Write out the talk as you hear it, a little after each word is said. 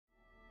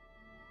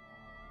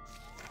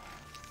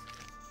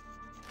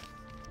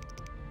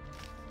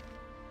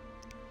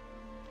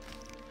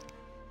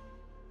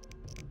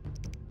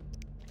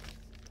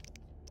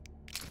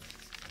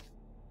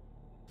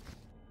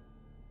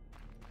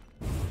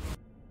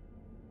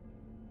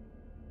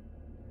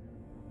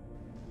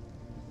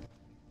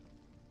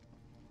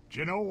Do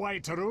you know why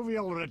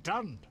Teruviel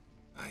returned?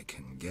 I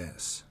can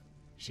guess.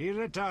 She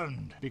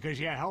returned because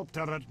you helped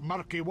her at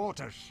Murky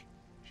Waters.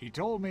 She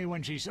told me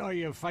when she saw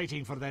you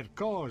fighting for their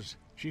cause,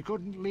 she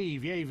couldn't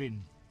leave Yavin.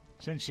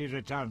 Since she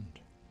returned,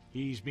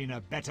 he's been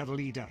a better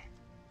leader.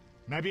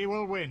 Maybe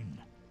we'll win.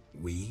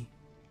 We?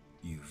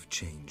 You've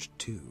changed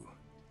too.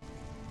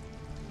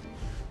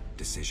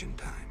 Decision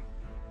time.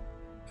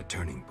 A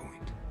turning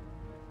point.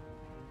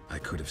 I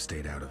could have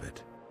stayed out of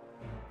it,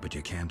 but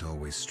you can't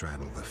always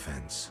straddle the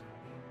fence.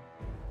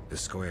 The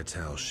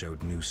Scoia'tel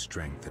showed new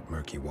strength at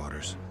Murky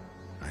Waters.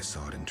 I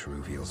saw it in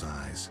Teruviel's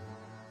eyes.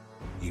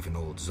 Even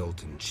old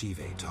Zoltan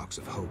Chive talks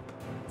of hope,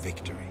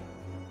 victory.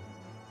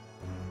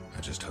 I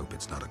just hope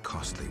it's not a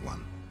costly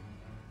one.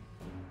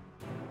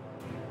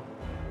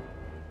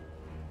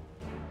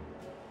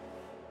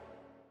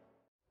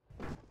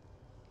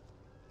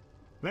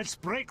 Let's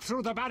break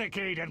through the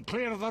barricade and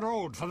clear the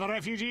road for the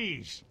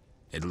refugees.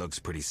 It looks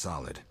pretty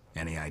solid.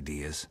 Any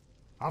ideas?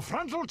 A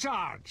frontal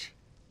charge!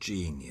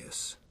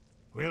 Genius.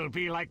 We'll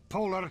be like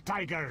polar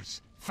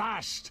tigers,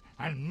 fast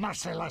and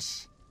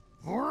merciless.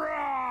 Roar!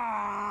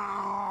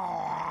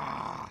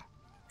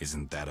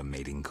 Isn't that a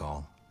mating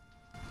call?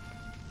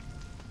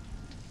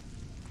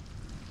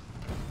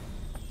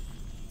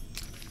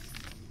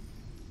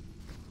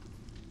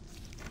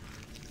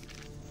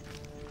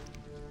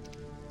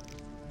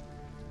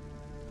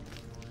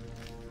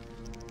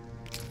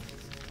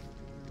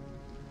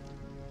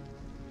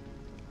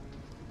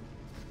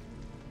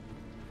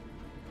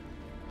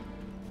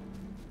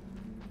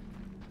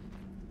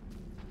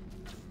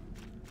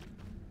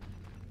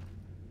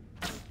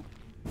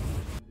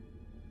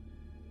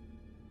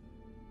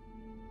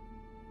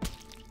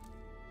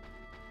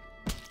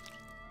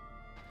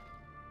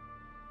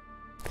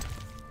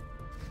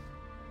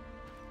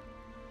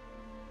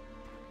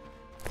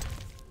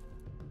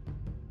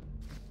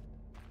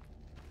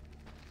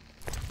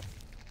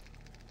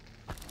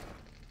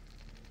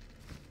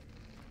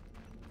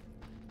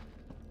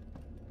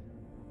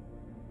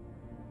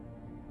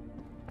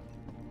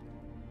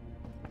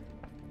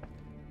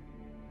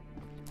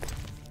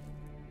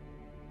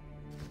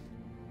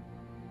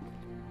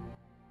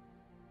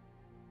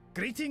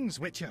 Greetings,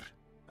 Witcher.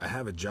 I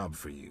have a job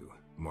for you,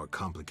 more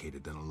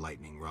complicated than a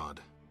lightning rod.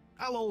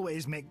 I'll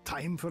always make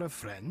time for a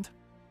friend.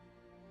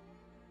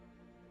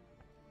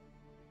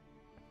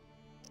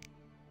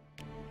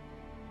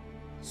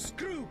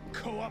 Screw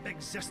co-op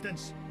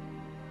existence!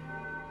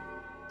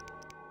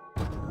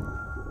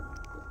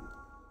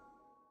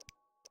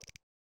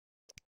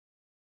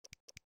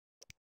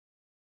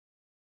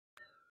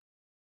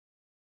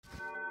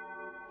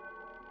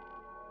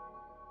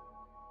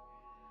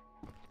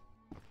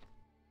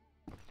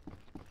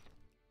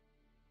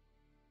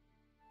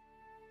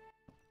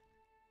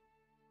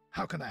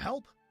 How can I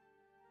help?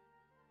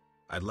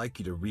 I'd like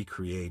you to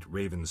recreate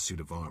Raven's suit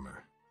of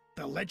armor.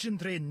 The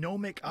legendary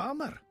gnomic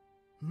armor?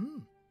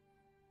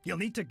 You'll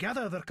need to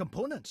gather their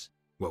components.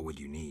 What would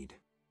you need?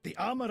 The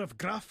armor of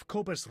Graf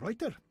Kobus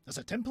Reuter as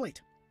a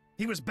template.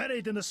 He was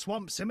buried in the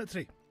swamp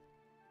cemetery.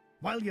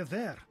 While you're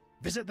there,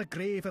 visit the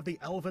grave of the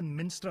elven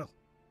minstrel.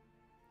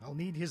 I'll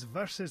need his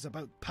verses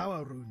about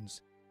power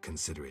runes.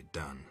 Consider it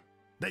done.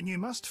 Then you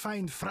must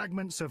find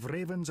fragments of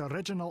Raven's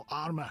original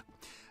armor,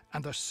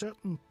 and a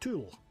certain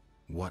tool.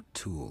 What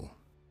tool?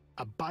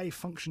 A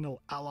bifunctional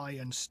alloy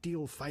and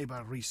steel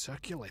fiber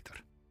recirculator.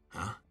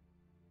 Huh?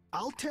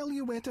 I'll tell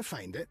you where to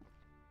find it.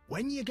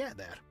 When you get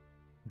there,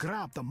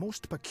 grab the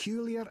most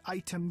peculiar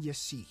item you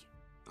see.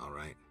 All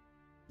right.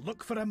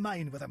 Look for a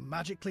mine with a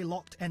magically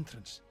locked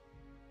entrance.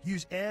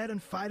 Use air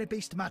and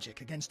fire-based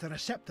magic against a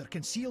receptor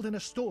concealed in a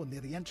stone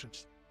near the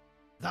entrance.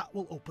 That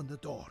will open the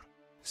door.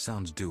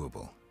 Sounds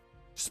doable.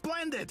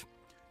 Splendid!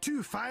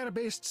 2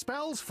 fire-based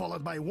spells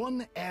followed by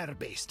 1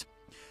 air-based.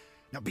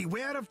 Now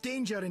beware of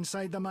danger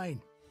inside the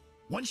mine.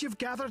 Once you've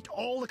gathered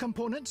all the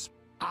components,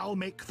 I'll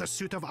make the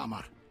suit of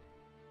armor.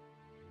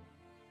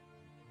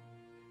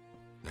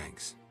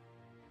 Thanks.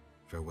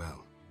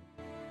 Farewell.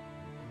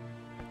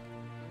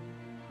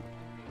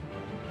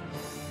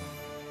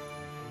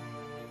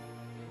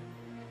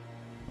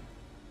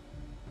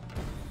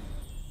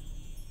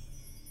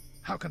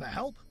 How can I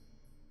help?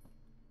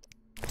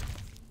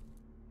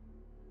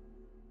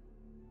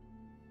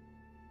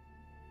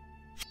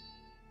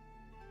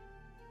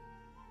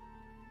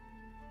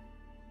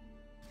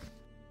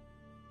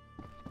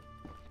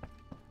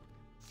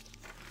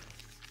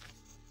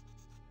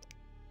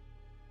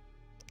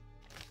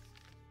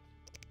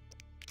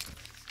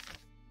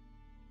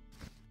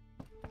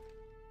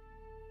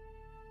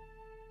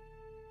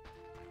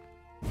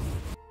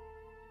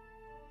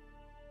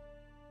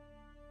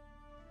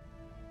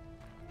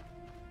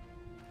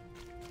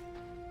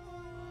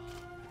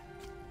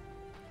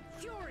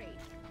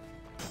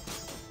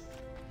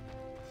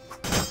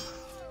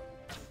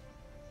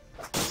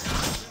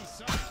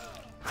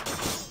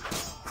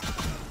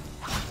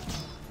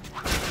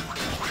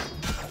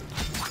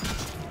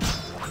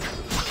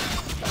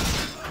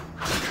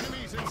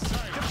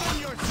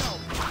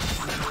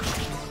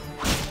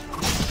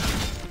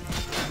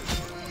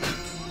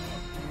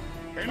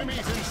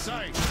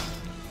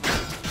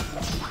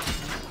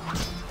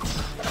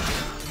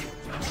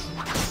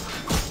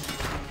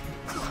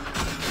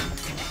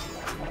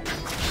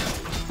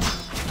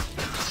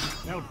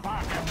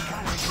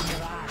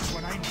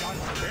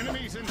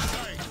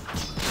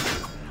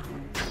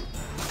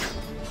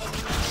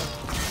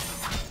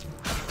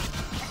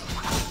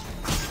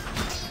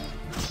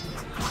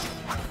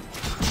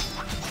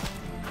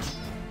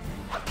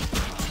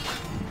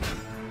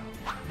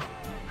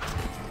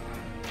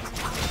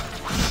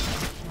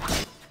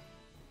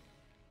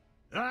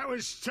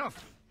 was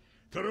tough.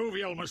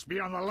 Teruviel must be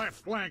on the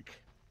left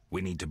flank.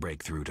 We need to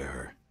break through to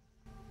her.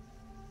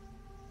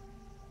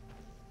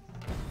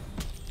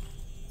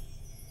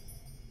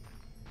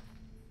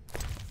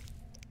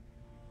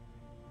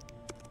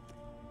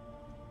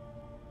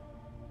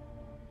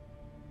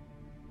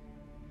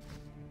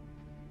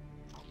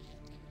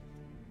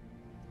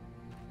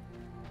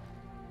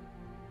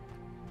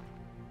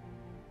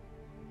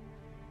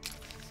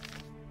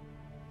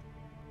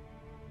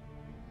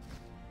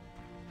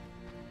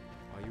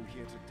 Are you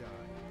here to die?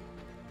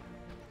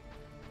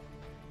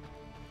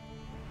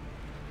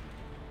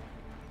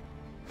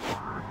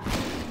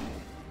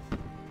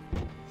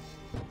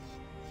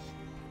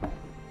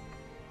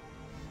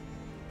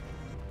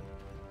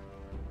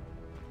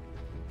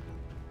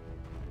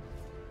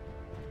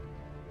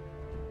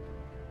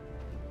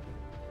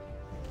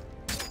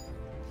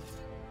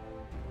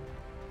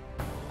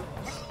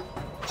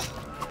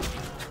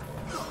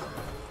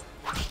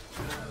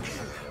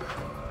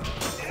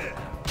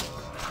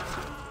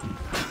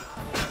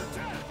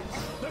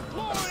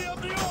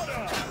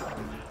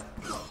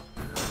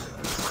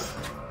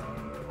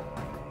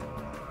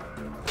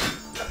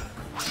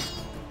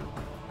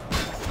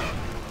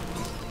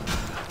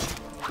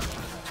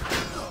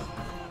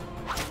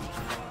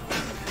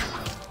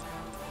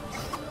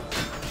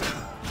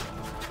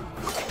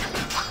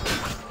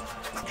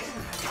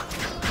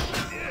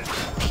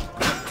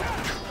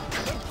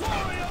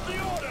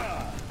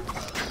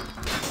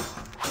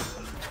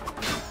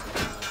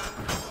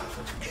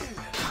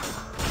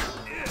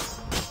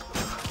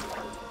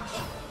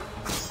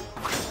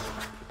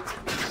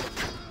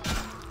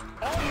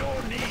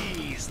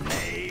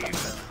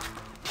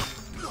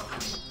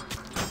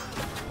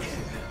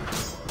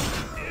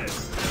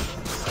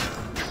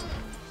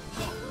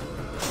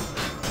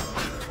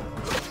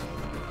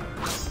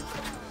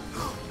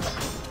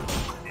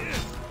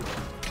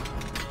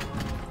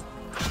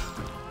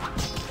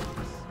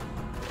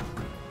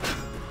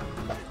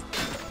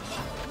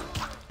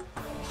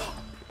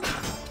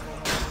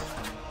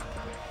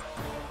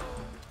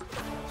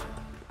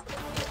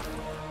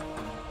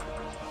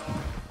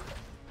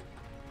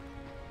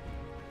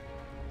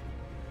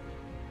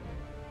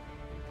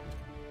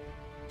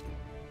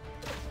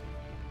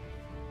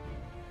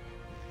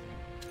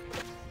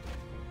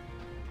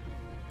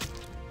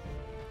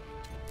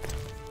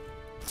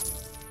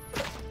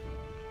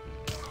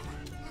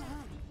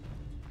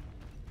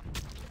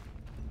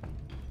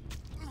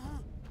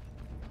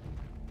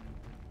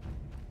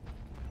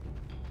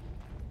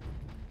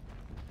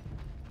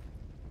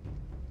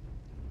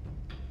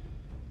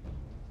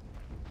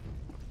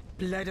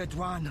 Blooded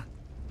one.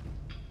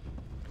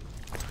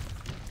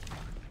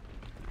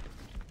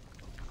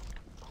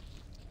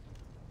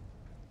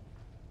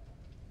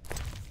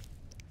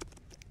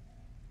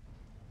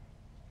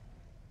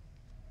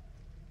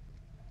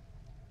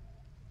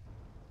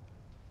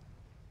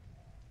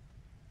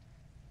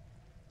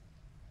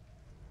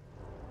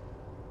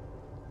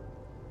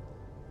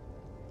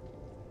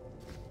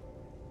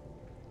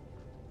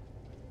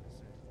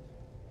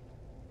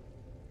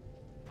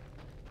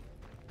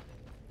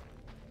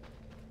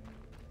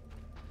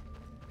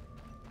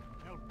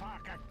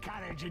 Park a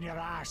carriage in your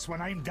ass when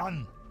I'm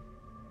done.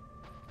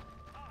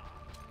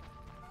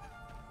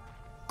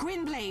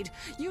 Gwynblade,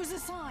 use a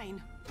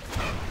sign.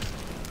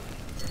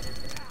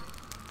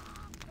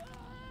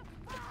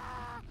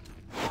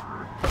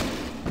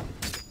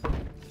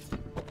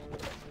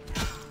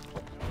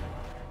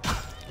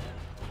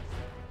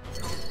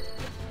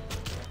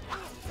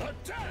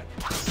 Attack!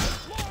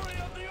 The glory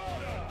of the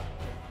Order!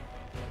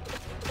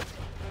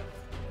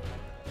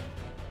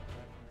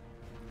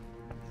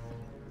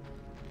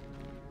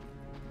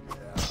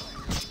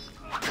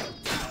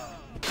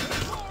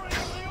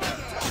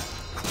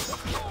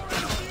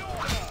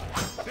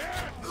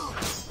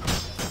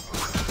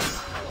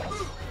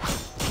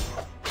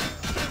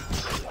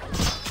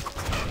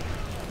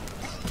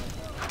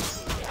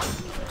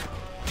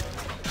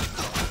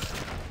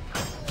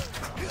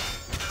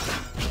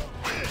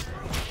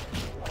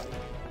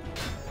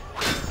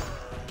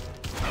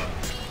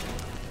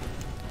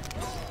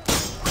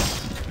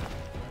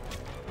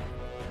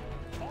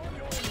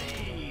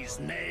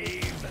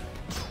 Knave!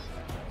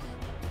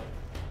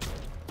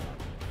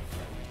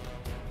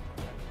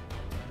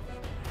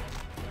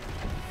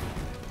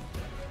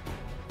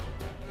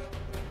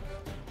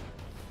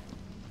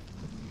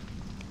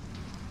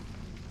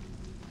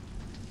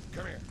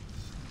 Come here.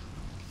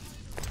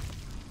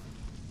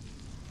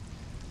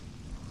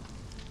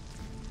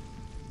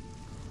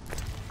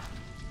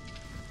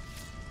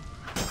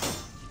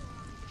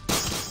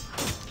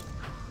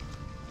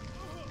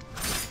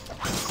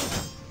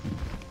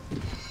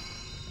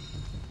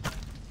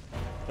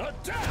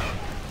 Attack!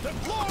 The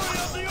glory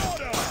of the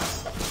Order!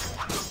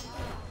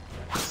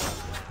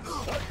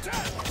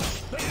 Attack!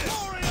 The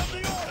glory of the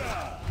Order!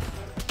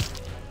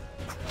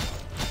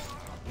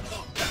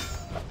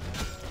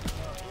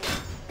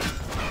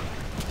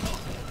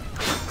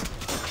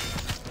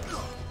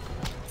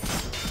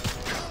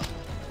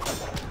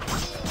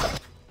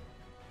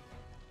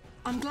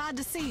 I'm glad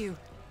to see you.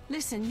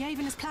 Listen,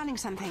 Yavin is planning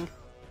something.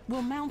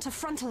 We'll mount a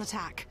frontal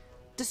attack.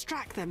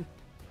 Distract them.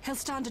 He'll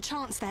stand a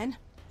chance then.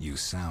 You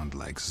sound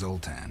like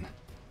Zoltan.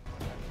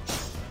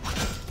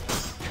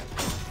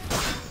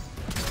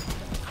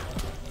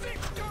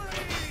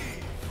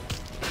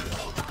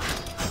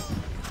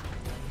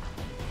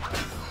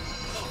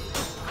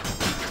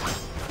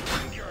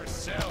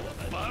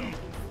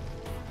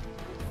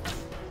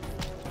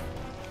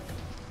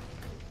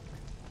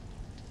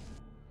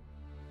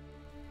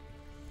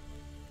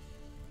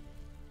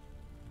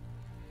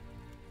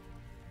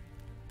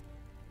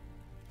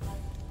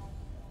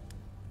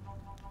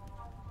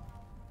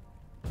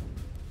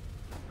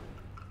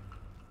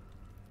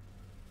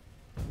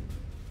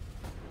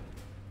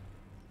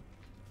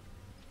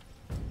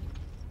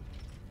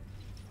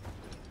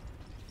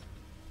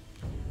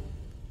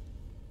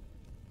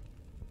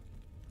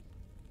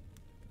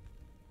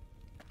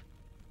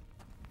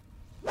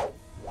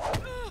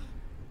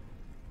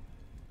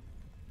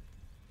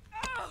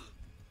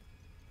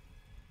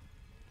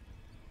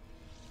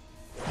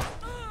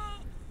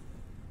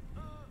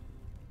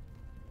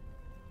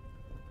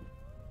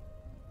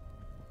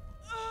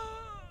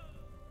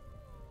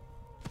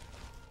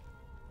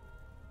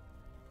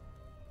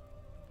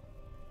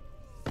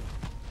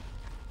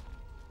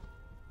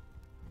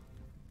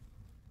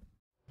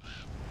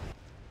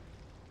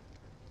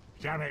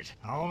 Damn it,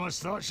 I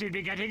almost thought she'd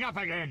be getting up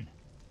again.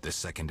 The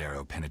second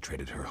arrow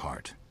penetrated her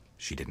heart.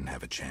 She didn't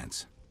have a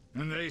chance.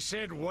 And they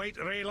said White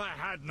Rayla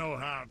had no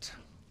heart.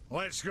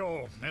 Let's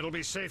go. It'll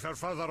be safer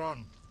further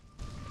on.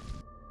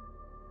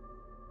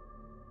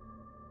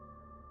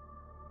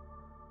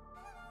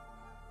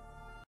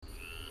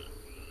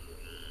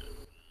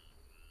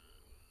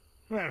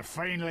 We're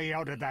finally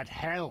out of that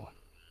hell.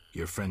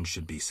 Your friends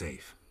should be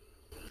safe.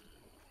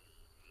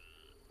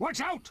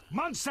 Watch out!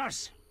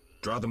 Monsters!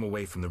 Draw them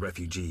away from the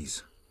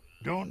refugees.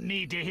 Don't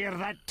need to hear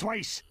that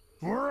twice.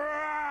 They'll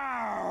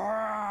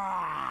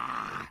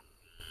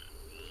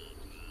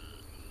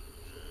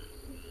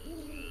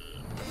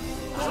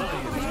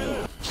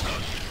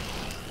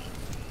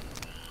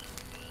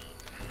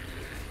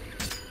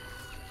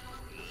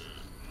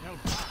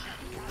park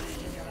a carriage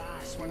in your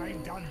ass when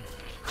I'm done.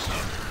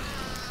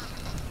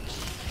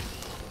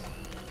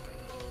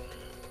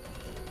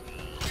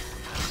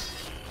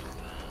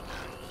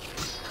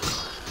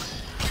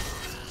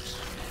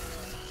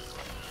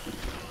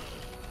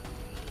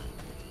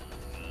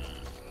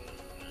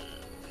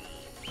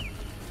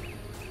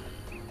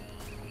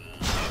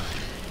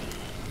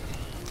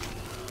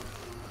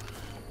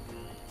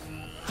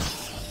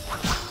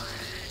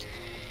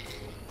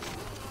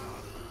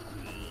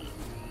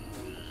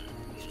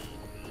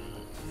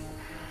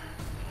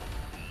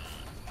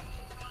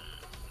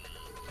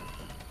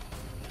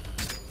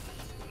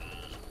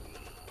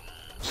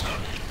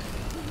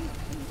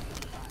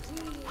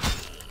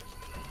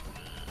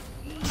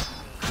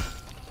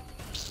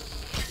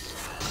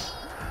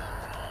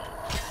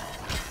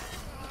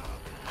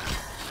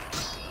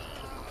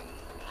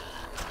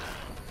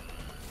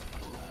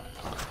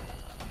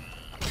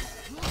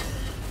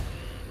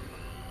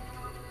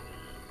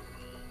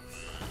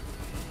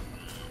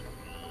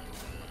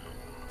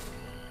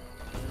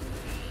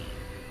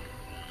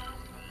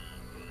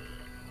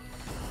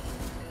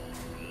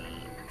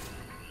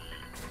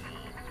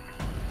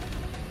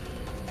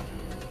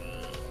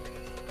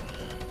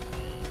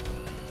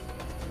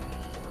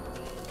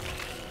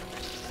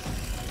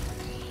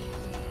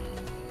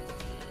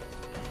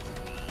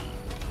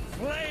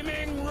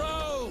 Flaming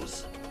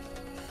Rose!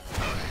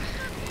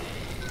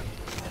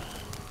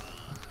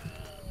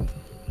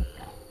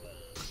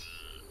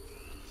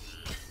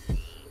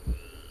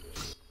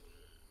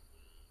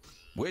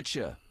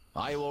 Witcher,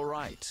 are you all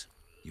right?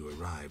 You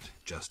arrived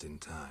just in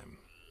time.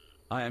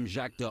 I am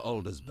Jacques de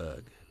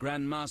Aldersberg,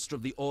 Grand Master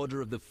of the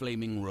Order of the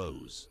Flaming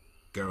Rose.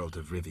 Geralt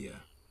of Rivia,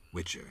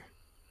 Witcher.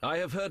 I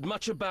have heard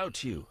much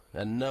about you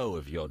and know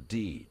of your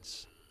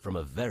deeds from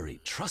a very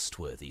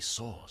trustworthy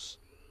source.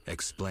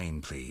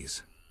 Explain,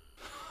 please.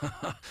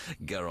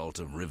 Geralt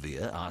of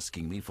Rivia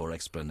asking me for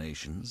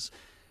explanations.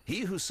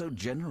 He who so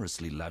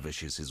generously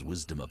lavishes his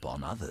wisdom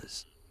upon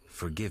others.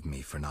 Forgive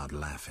me for not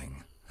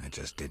laughing. I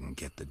just didn't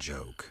get the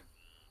joke.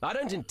 I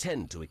don't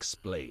intend to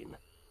explain.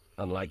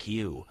 Unlike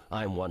you,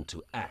 I'm one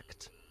to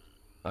act.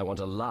 I want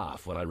to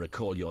laugh when I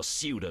recall your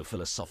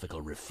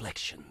pseudo-philosophical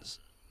reflections.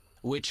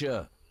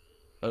 Witcher,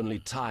 only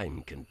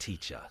time can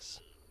teach us.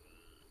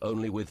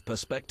 Only with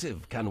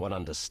perspective can one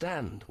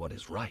understand what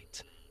is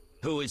right.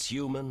 Who is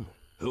human,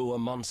 who a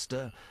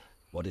monster,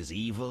 what is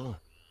evil,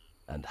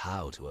 and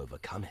how to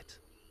overcome it.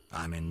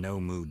 I'm in no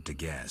mood to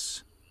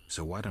guess,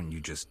 so why don't you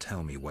just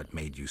tell me what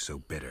made you so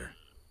bitter?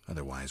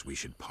 Otherwise we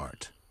should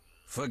part.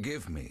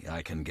 Forgive me,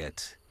 I can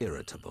get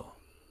irritable.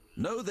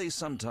 Know they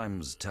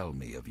sometimes tell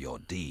me of your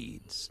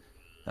deeds,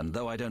 and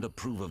though I don't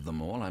approve of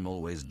them all, I'm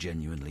always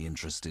genuinely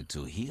interested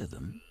to hear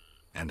them.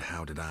 And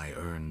how did I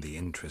earn the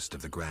interest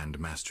of the Grand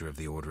Master of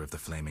the Order of the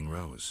Flaming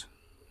Rose?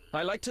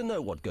 I like to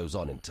know what goes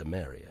on in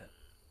Temeria.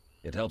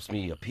 It helps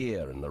me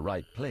appear in the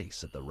right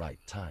place at the right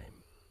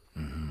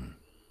time.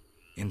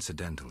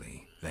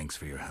 Incidentally, Thanks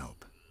for your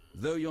help.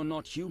 Though you're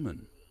not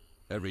human,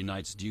 every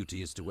knight's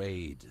duty is to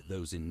aid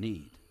those in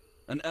need.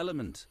 An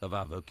element of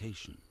our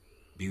vocation.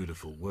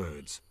 Beautiful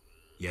words,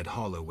 yet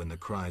hollow when the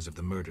cries of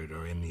the murdered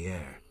are in the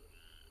air.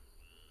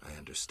 I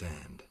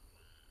understand.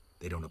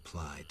 They don't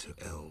apply to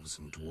elves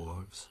and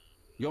dwarves?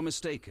 You're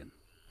mistaken.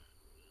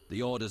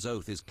 The Order's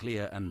oath is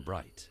clear and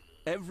bright.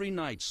 Every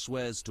knight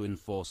swears to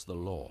enforce the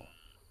law.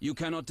 You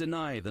cannot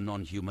deny the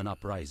non-human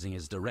uprising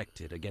is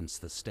directed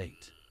against the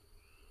state.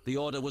 The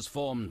Order was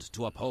formed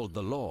to uphold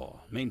the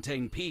law,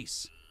 maintain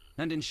peace,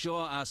 and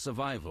ensure our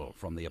survival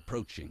from the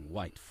approaching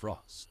White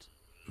Frost.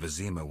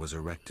 Vizima was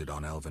erected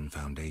on elven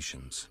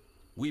foundations.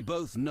 We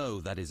both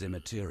know that is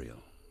immaterial.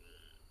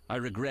 I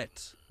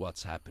regret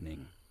what's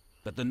happening,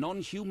 but the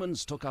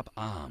non-humans took up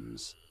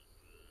arms.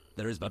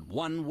 There is but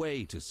one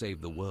way to save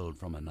the world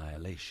from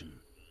annihilation.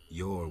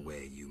 Your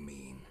way, you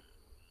mean?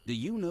 Do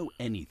you know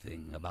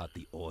anything about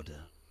the Order?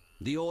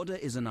 The Order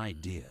is an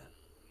idea,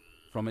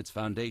 from its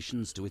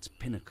foundations to its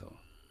pinnacle.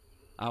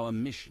 Our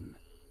mission,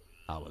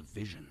 our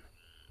vision.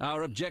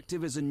 Our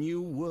objective is a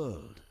new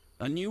world,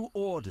 a new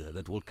order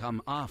that will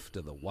come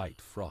after the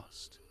White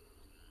Frost.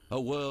 A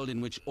world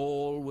in which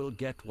all will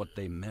get what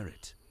they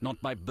merit,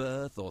 not by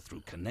birth or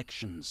through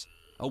connections.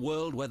 A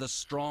world where the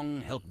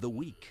strong help the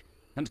weak,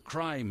 and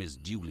crime is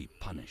duly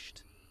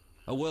punished.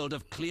 A world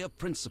of clear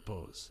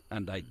principles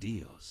and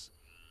ideals.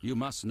 You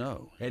must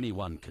know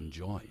anyone can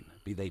join,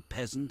 be they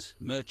peasant,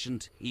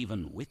 merchant,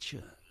 even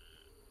witcher.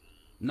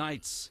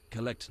 Knights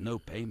collect no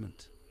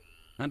payment,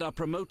 and are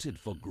promoted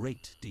for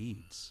great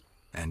deeds.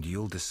 And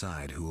you'll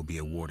decide who will be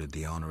awarded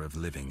the honor of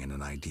living in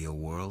an ideal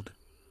world?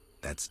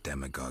 That's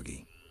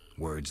demagogy.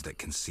 Words that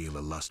conceal a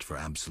lust for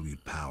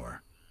absolute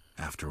power.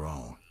 After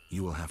all,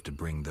 you will have to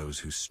bring those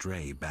who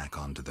stray back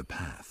onto the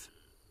path.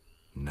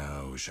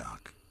 No,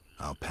 Jacques.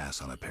 I'll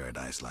pass on a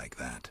paradise like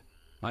that.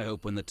 I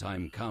hope when the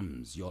time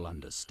comes, you'll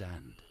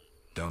understand.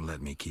 Don't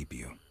let me keep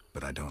you,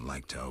 but I don't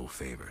like to owe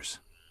favors.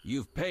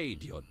 You've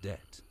paid your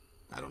debt.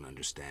 I don't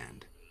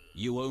understand.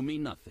 You owe me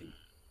nothing.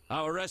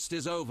 Our rest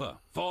is over.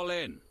 Fall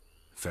in.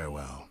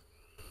 Farewell.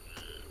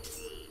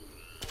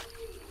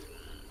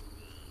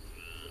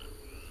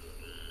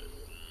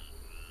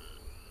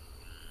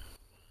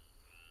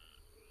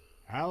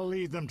 I'll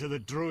lead them to the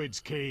Druid's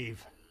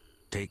cave.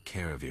 Take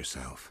care of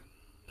yourself.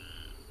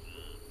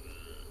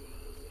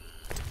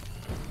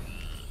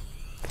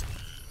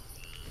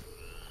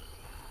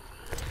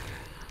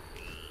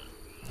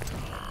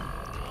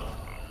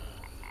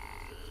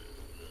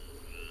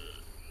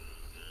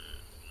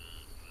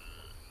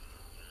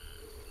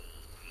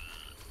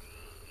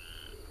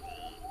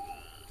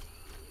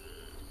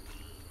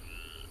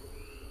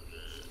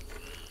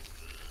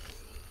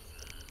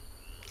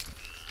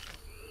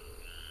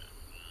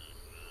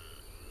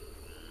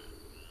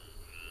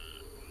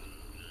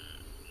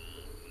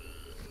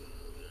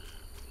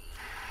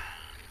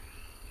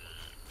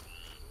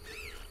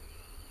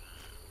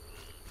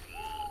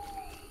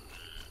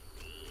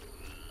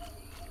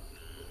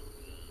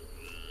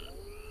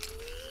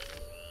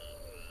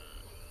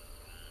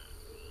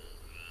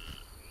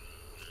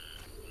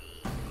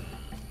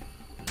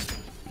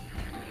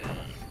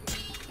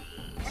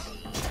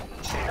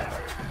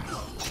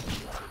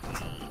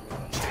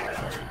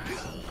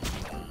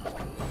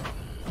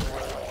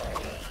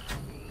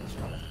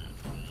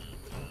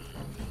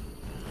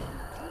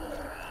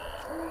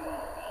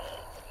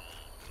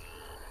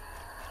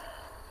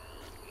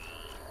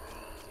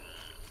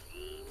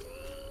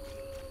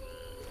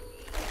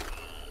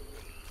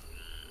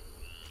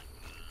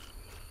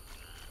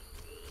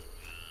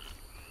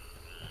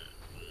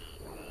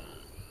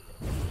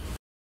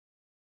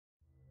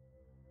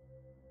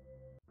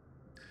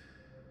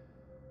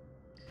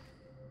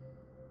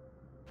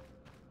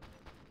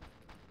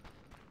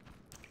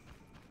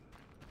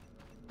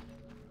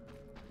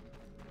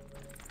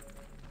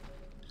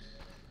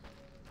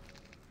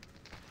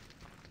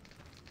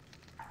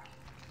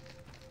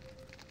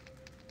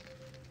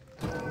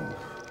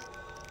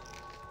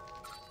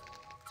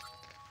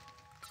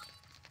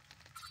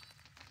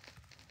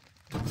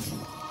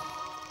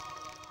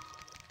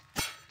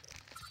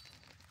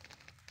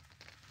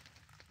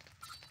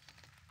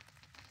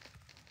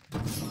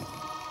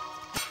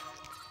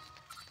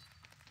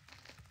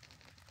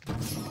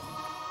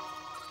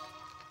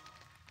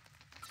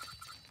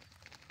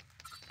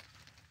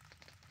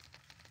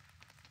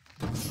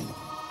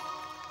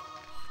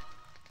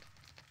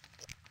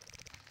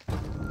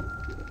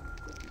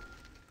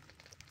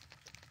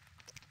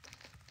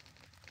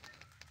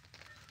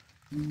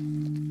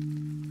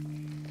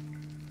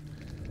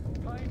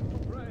 Time to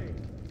pray.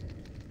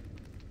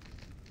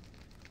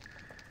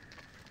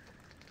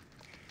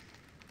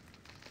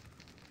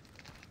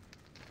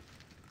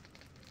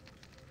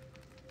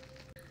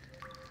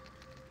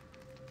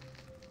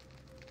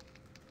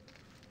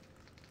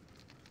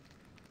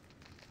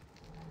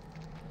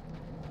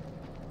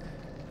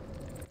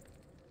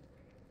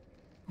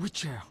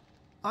 Witcher,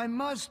 I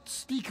must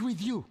speak with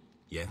you.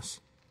 Yes?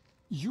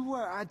 You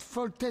were at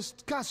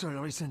Foltest Castle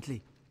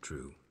recently.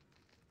 True.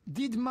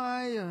 Did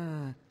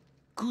my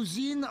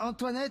Cousine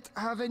Antoinette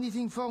have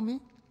anything for me?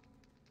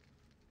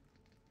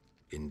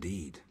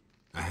 Indeed.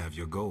 I have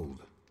your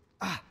gold.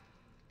 Ah,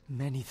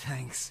 many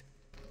thanks.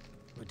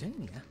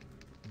 Redania?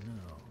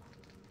 No.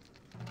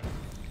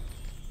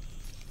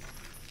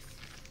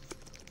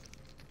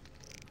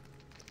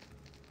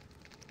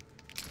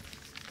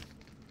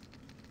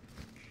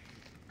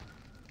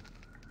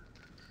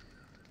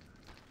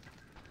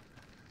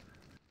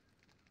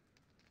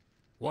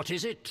 What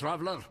is it,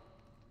 traveler?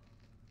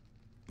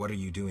 What are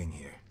you doing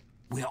here?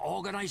 We are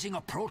organizing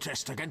a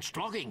protest against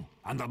logging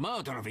and the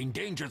murder of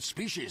endangered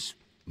species.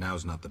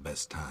 Now's not the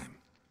best time.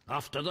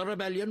 After the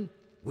rebellion,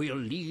 we'll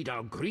lead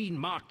our green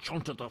march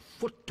onto the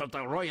foot of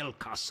the royal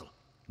castle.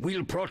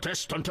 We'll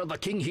protest until the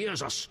king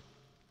hears us.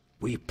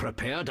 We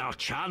prepared our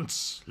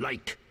chants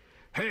like,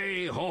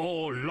 "Hey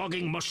ho,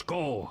 logging must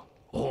go,"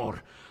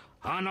 or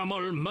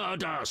 "Animal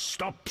murder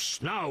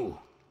stops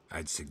now."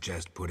 I'd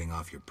suggest putting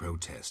off your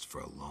protest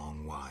for a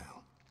long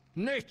while.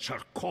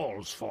 Nature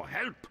calls for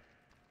help.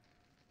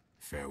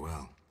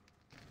 Farewell.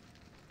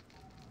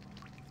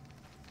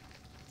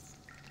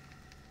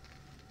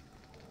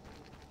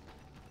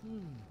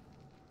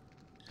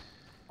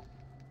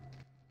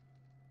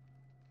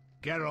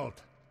 Geralt.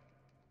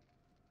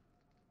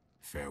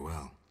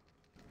 Farewell.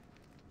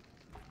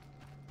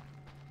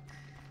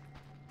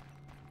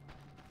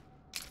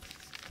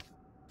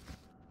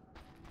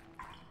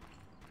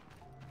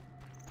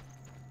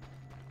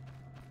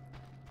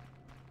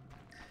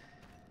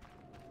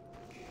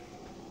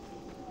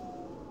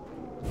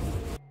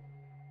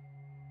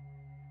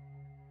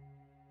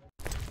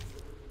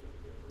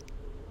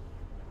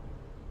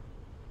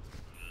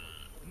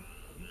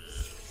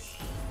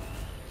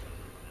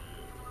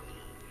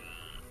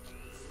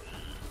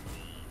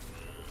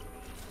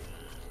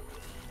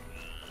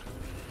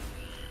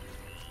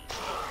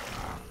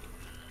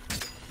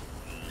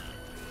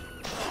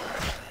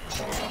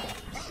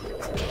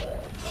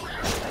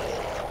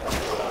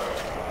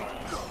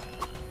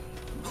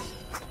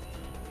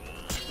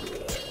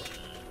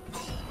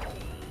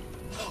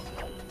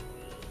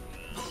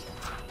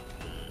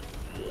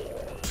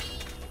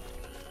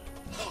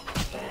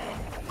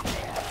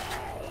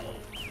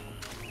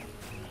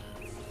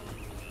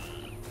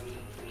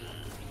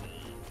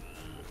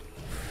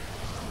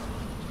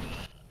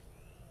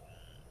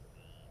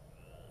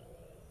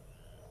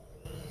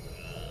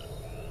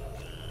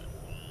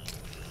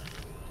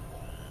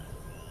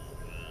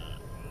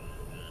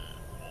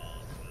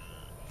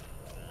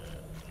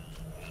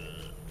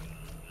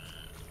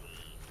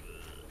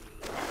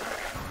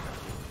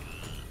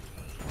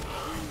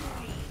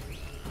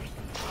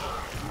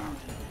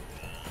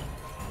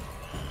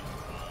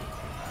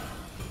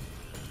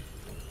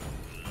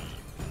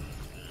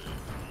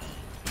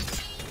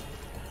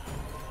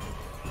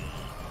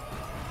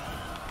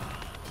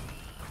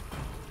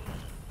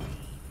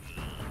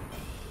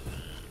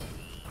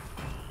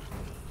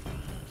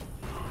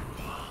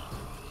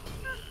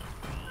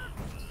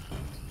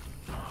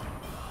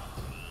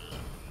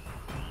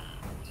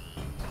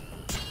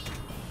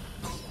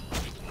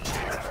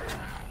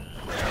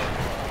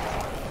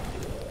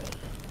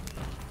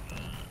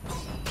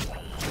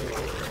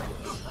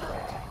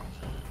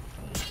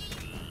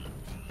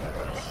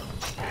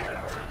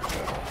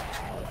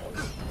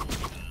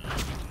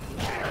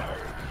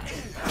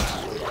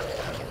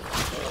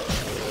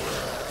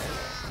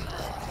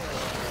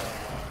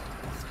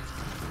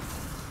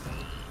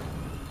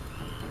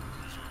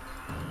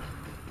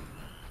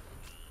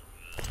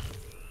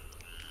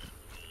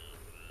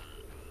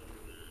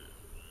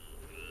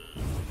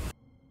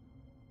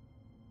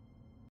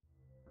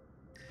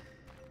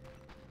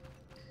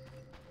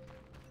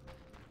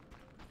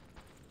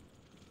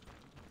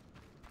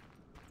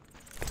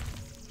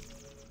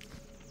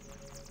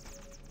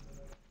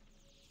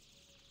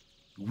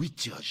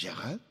 Witcher,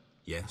 Geralt?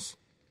 Yes?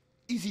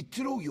 Is it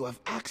true you have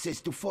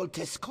access to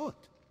Foltest Court?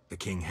 The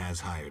king has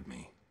hired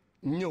me.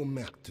 No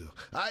matter.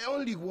 I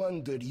only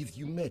wondered if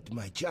you met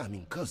my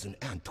charming cousin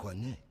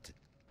Antoinette.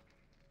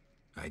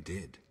 I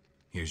did.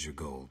 Here's your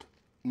gold.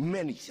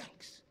 Many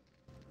thanks.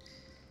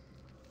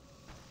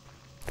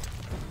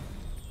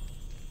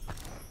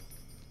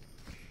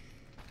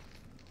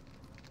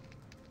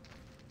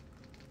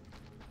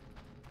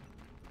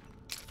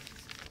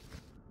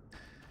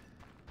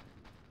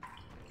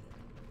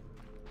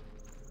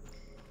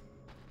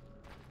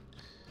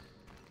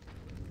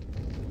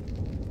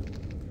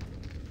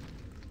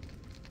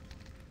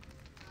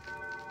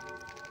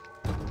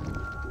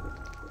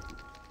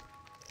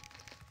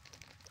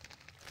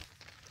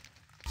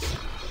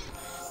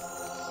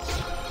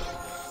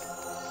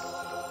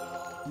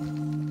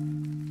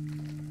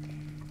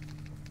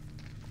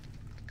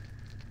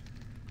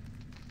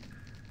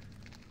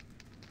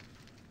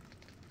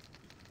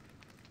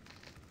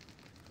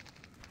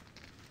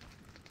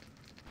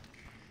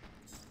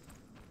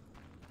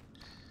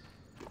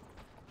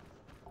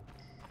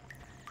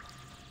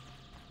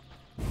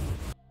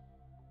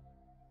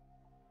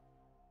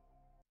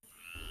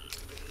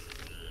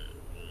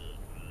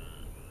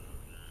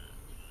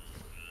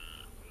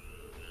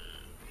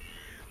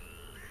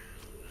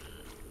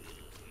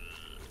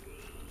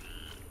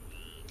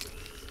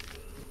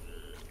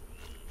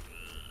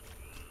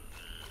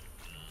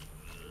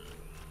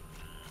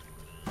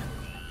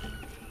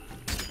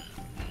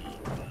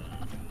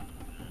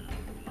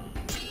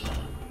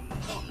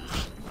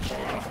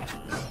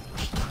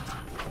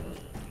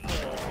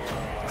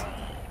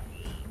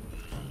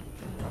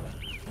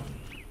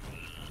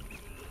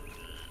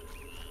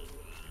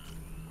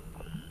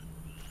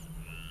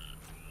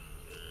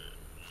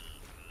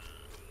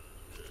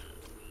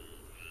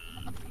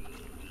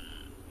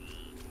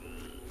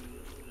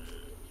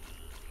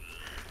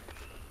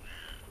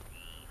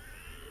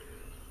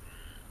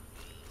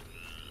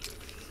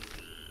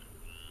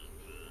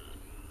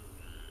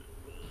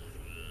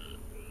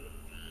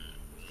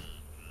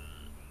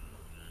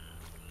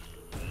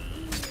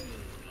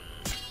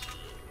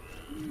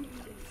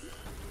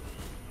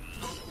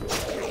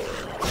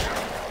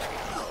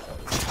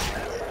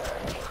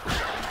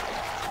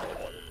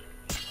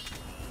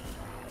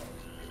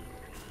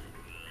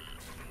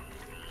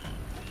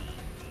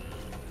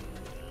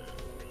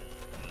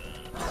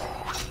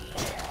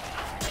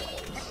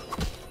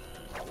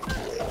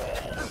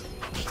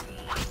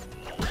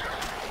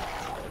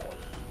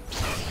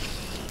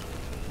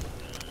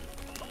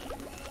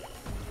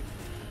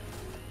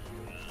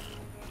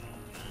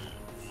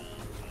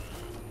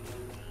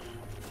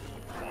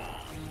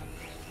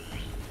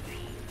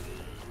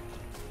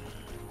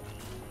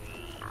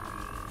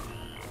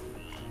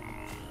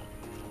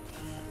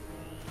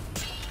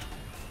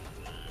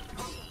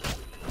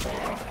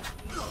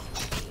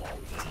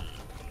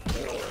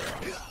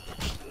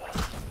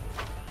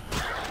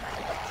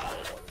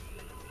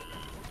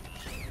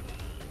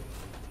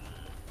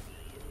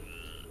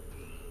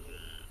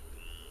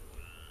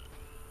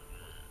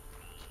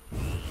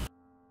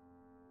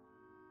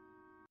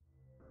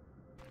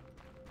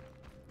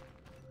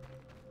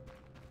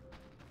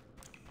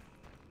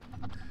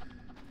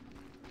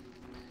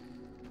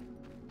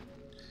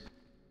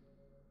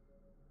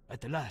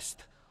 At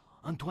last.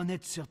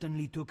 Antoinette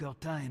certainly took her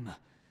time.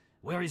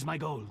 Where is my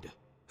gold?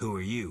 Who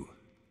are you?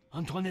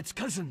 Antoinette's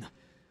cousin.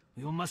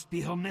 You must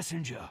be her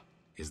messenger.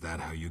 Is that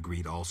how you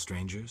greet all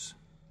strangers?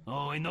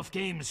 Oh, enough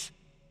games.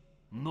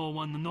 No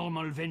one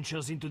normal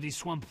ventures into the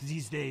swamp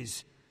these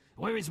days.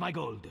 Where is my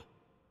gold?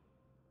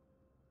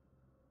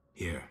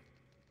 Here.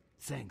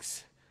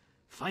 Thanks.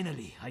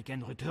 Finally, I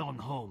can return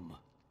home.